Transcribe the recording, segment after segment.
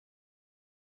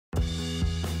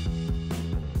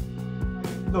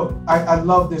look, I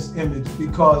love this image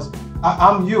because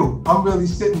I'm you. I'm really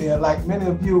sitting there like many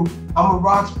of you. I'm a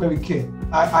Roxbury kid.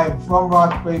 I am from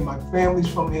Roxbury. My family's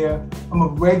from here. I'm a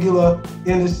regular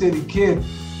inner city kid.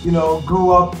 You know,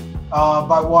 grew up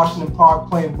by Washington Park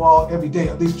playing ball every day,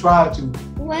 at least tried to.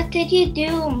 What did you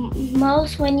do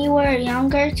most when you were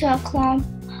younger to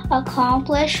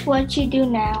accomplish what you do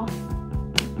now?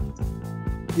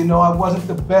 You know, I wasn't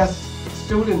the best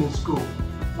student in school.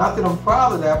 Not that I'm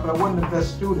proud of that, but I wasn't the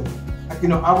best student. You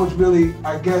know, I was really,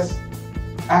 I guess,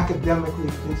 academically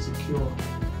insecure.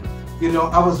 You know,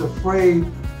 I was afraid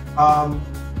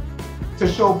to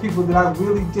show people that I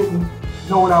really didn't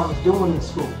know what I was doing in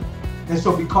school. And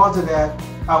so because of that,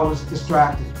 I was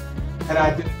distracted. And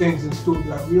I did things in school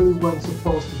that I really wasn't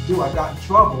supposed to do. I got in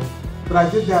trouble, but I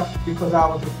did that because I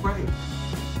was afraid.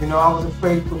 You know, I was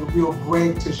afraid for the real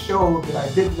grade to show that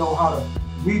I didn't know how to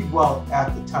read well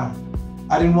at the time.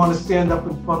 I didn't want to stand up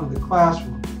in front of the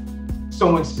classroom.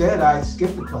 So instead, I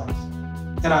skipped the class.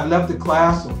 And I left the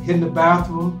class or hid in the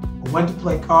bathroom or went to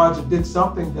play cards or did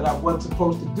something that I wasn't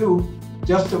supposed to do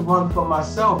just to run for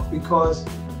myself because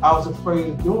I was afraid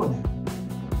of doing it.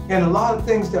 And a lot of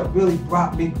things that really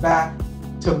brought me back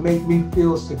to make me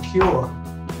feel secure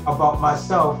about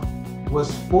myself was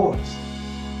sports.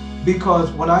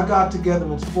 Because when I got together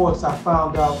in sports, I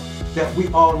found out that we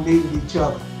all needed each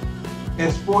other.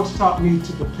 And sports taught me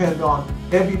to depend on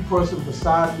every person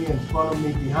beside me, in front of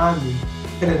me, behind me.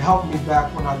 And it helped me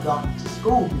back when I got into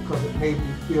school because it made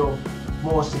me feel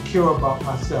more secure about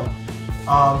myself.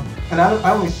 And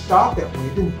I only stopped that way,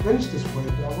 didn't finish this way,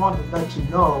 but I wanted to let you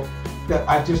know that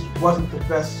I just wasn't the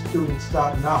best student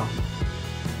starting out.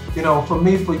 You know, for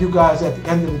me, for you guys, at the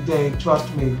end of the day,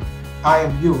 trust me, I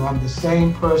am you. I'm the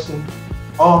same person.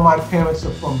 All my parents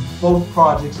are from both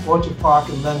projects, Orchard Park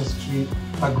and Leonard Street.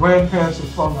 My grandparents are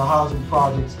from the housing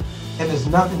projects, and there's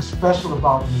nothing special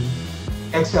about me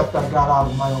except I got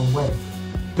out of my own way.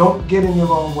 Don't get in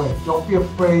your own way. Don't be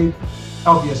afraid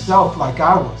of yourself like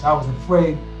I was. I was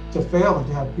afraid to fail and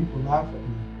to have people laugh at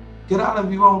me. Get out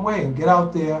of your own way and get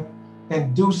out there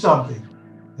and do something.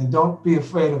 And don't be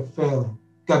afraid of failing.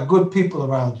 Got good people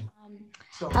around you.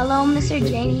 Hello, Mr.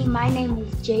 Janey. My name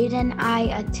is Jaden. I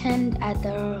attend at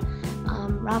the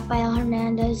Rafael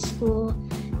Hernandez School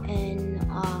in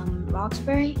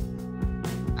Roxbury.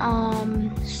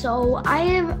 So I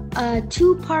have a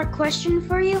two-part question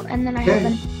for you, and then I have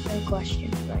another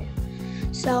question for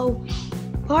you. So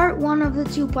part one of the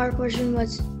two-part question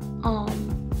was,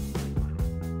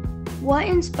 what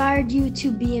inspired you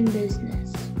to be in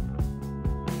business?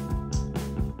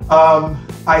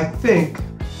 I think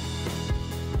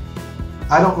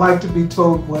I don't like to be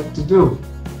told what to do.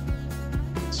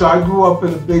 So I grew up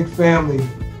in a big family,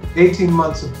 18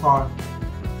 months apart,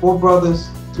 4 brothers,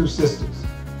 2 sisters.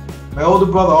 My older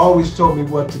brother always told me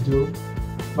what to do.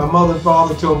 My mother and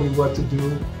father told me what to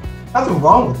do. Nothing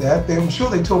wrong with that. I'm sure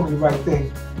they told me the right thing.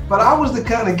 But I was the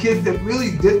kind of kid that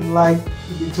really didn't like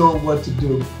to be told what to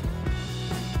do.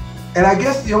 And I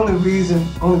guess the only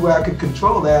way I could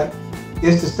control that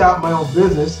is to start my own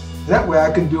business. And that way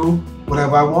I can do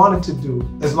whatever I wanted to do,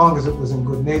 as long as it was in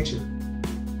good nature.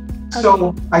 Okay.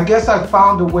 So I guess I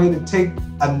found a way to take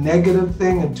a negative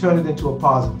thing and turn it into a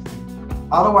positive thing.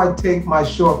 How do I take my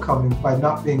shortcomings by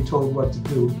not being told what to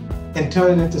do and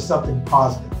turn it into something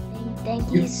positive?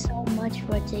 Thank you so much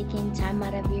for taking time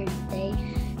out of your day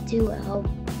to help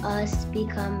us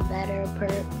become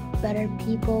better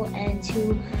people and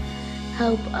to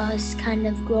help us kind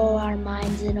of grow our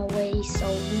minds in a way so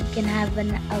we can have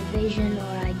a vision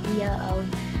or idea of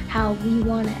how we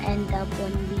want to end up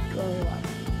when we grow up.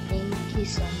 Thank you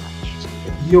so much.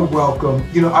 You're welcome.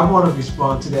 You know, I want to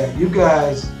respond to that. You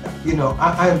guys, you know,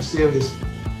 I am serious.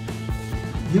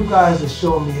 You guys are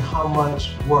showing me how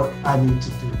much work I need to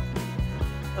do.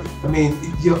 I mean,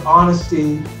 your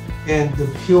honesty and the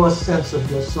pure sense of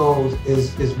your souls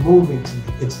is moving to me.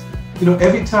 It's, you know,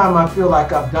 every time I feel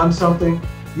like I've done something,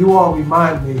 you all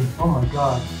remind me, oh my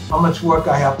God, how much work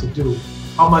I have to do,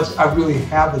 how much I really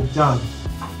haven't done.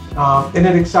 And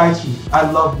it excites me. I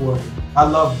love working. I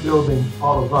love building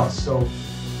all of us. So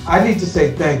I need to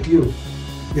say thank you.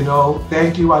 You know,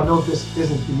 thank you. I know this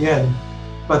isn't the end,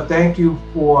 but thank you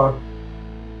for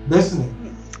listening.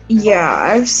 Yeah,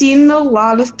 I've seen a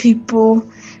lot of people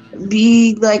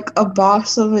be like a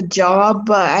boss of a job,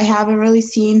 but I haven't really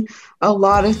seen a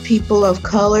lot of people of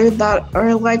color that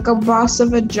are like a boss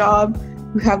of a job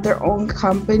who have their own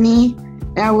company.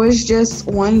 And I was just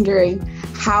wondering,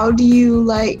 how do you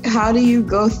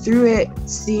go through it,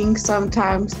 seeing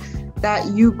sometimes that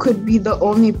you could be the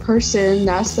only person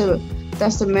that's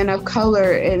a man of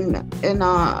color in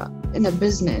a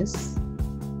business?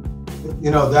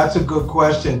 You know, that's a good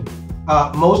question.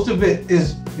 Most of it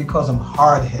is because I'm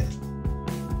hard-headed.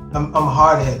 I'm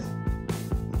hard-headed.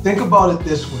 Think about it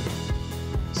this way.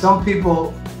 Some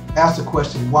people ask the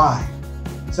question, why?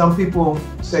 Some people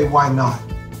say, why not?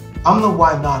 I'm the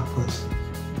why not person.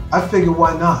 I figure,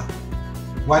 why not?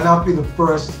 Why not be the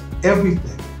first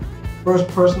everything? First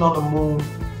person on the moon,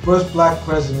 first black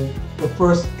president, the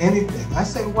first anything. I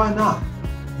say, why not?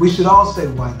 We should all say,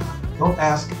 why not? Don't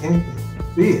ask anything,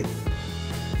 be it.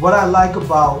 What I like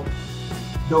about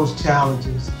those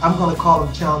challenges, I'm gonna call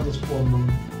them challenges for a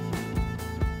moment,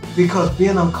 because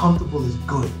being uncomfortable is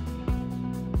good.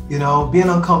 You know, being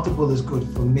uncomfortable is good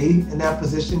for me in that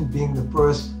position, being the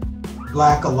first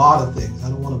black, a lot of things. I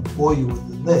don't want to bore you with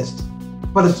the list,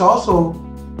 but it's also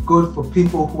good for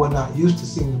people who are not used to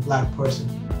seeing the black person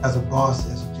as a boss,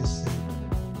 as you just said.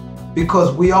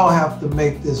 Because we all have to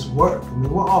make this work. I mean,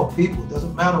 we're all people. It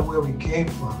doesn't matter where we came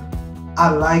from. I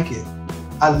like it.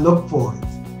 I look for it.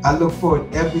 I look for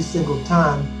it every single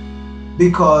time,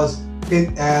 because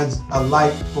it adds a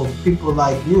light for people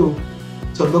like you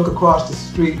to look across the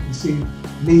street and see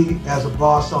me as a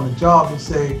boss on the job and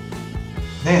say,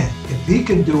 man, if he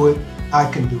can do it, I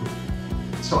can do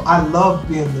it. So I love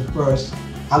being the first.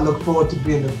 I look forward to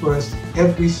being the first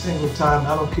every single time.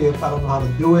 I don't care if I don't know how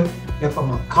to do it, if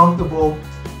I'm uncomfortable,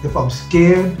 if I'm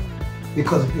scared,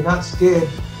 because if you're not scared,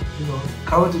 you know,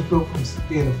 courage is built from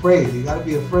being afraid. You gotta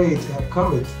be afraid to have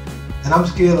courage. And I'm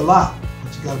scared a lot,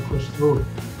 but you gotta push through it.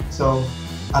 So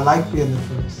I like being the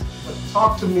first. But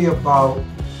talk to me about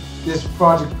this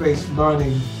project-based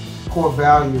learning core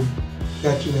value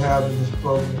that you have in this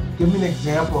program. Give me an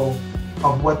example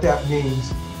of what that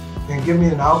means, and give me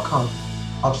an outcome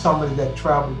of somebody that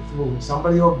traveled through it,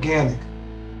 somebody organic,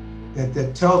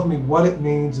 that tells me what it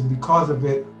means, and because of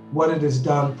it, what it has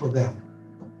done for them.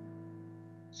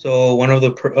 So one of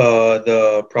the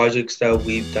projects that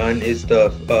we've done is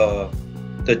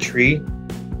the tree,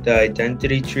 the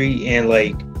identity tree, and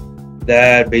like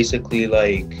that basically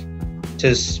like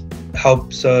just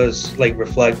helps us like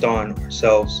reflect on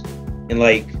ourselves and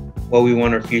like what we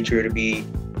want our future to be,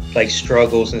 like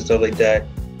struggles and stuff like that.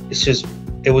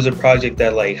 It was a project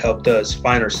that like helped us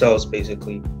find ourselves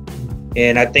basically.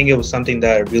 And I think it was something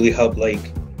that really helped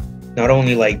like not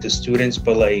only like the students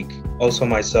but like also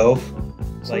myself.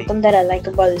 Something that I like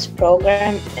about this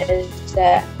program is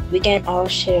that we can all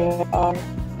share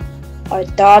our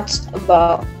thoughts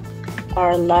about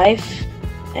our life,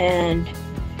 and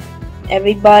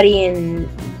everybody in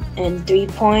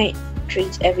 3Point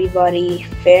treats everybody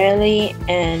fairly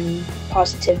and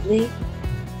positively.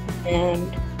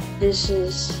 And this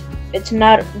is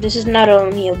not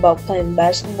only about playing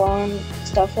basketball and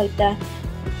stuff like that.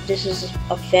 This is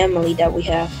a family that we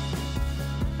have.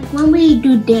 Like when we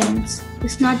do dance,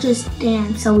 it's not just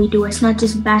dance that we do, it's not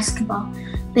just basketball.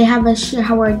 They have us share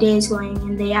how our day is going,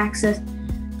 and they ask us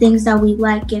things that we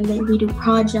like, and we do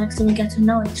projects, and we get to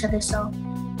know each other. So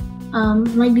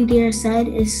like Didier said,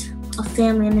 it's a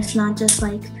family, and it's not just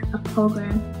like a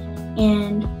program.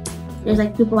 And there's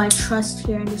like people I trust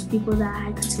here, and there's people that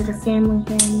I consider family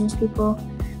here, and there's people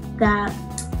that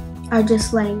are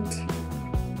just like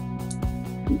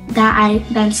that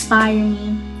inspire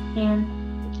me. And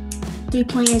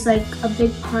 3Point is like a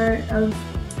big part of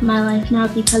my life now,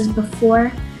 because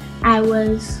before I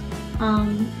would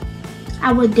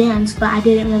dance, but I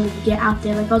didn't really get out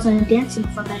there. Like I was on a dance team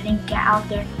before, but I didn't get out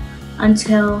there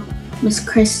until Miss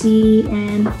Chrissy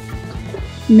and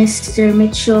Mr.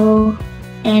 Mitchell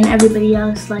and everybody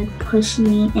else like pushed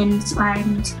me and inspired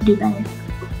me to do better.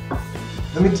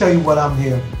 Let me tell you what I'm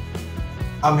hearing.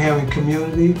 I'm hearing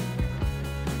community.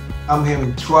 I'm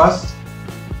hearing trust.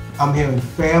 I'm hearing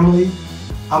family.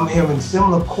 I'm hearing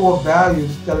similar core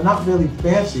values that are not really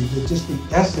fancy. They're just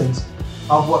the essence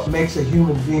of what makes a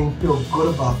human being feel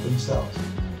good about themselves.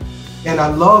 And I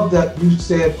love that you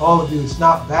said, all of you, it's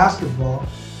not basketball.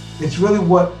 It's really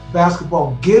what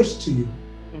basketball gives to you.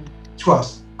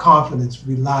 Trust, confidence,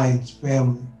 reliance,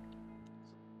 family.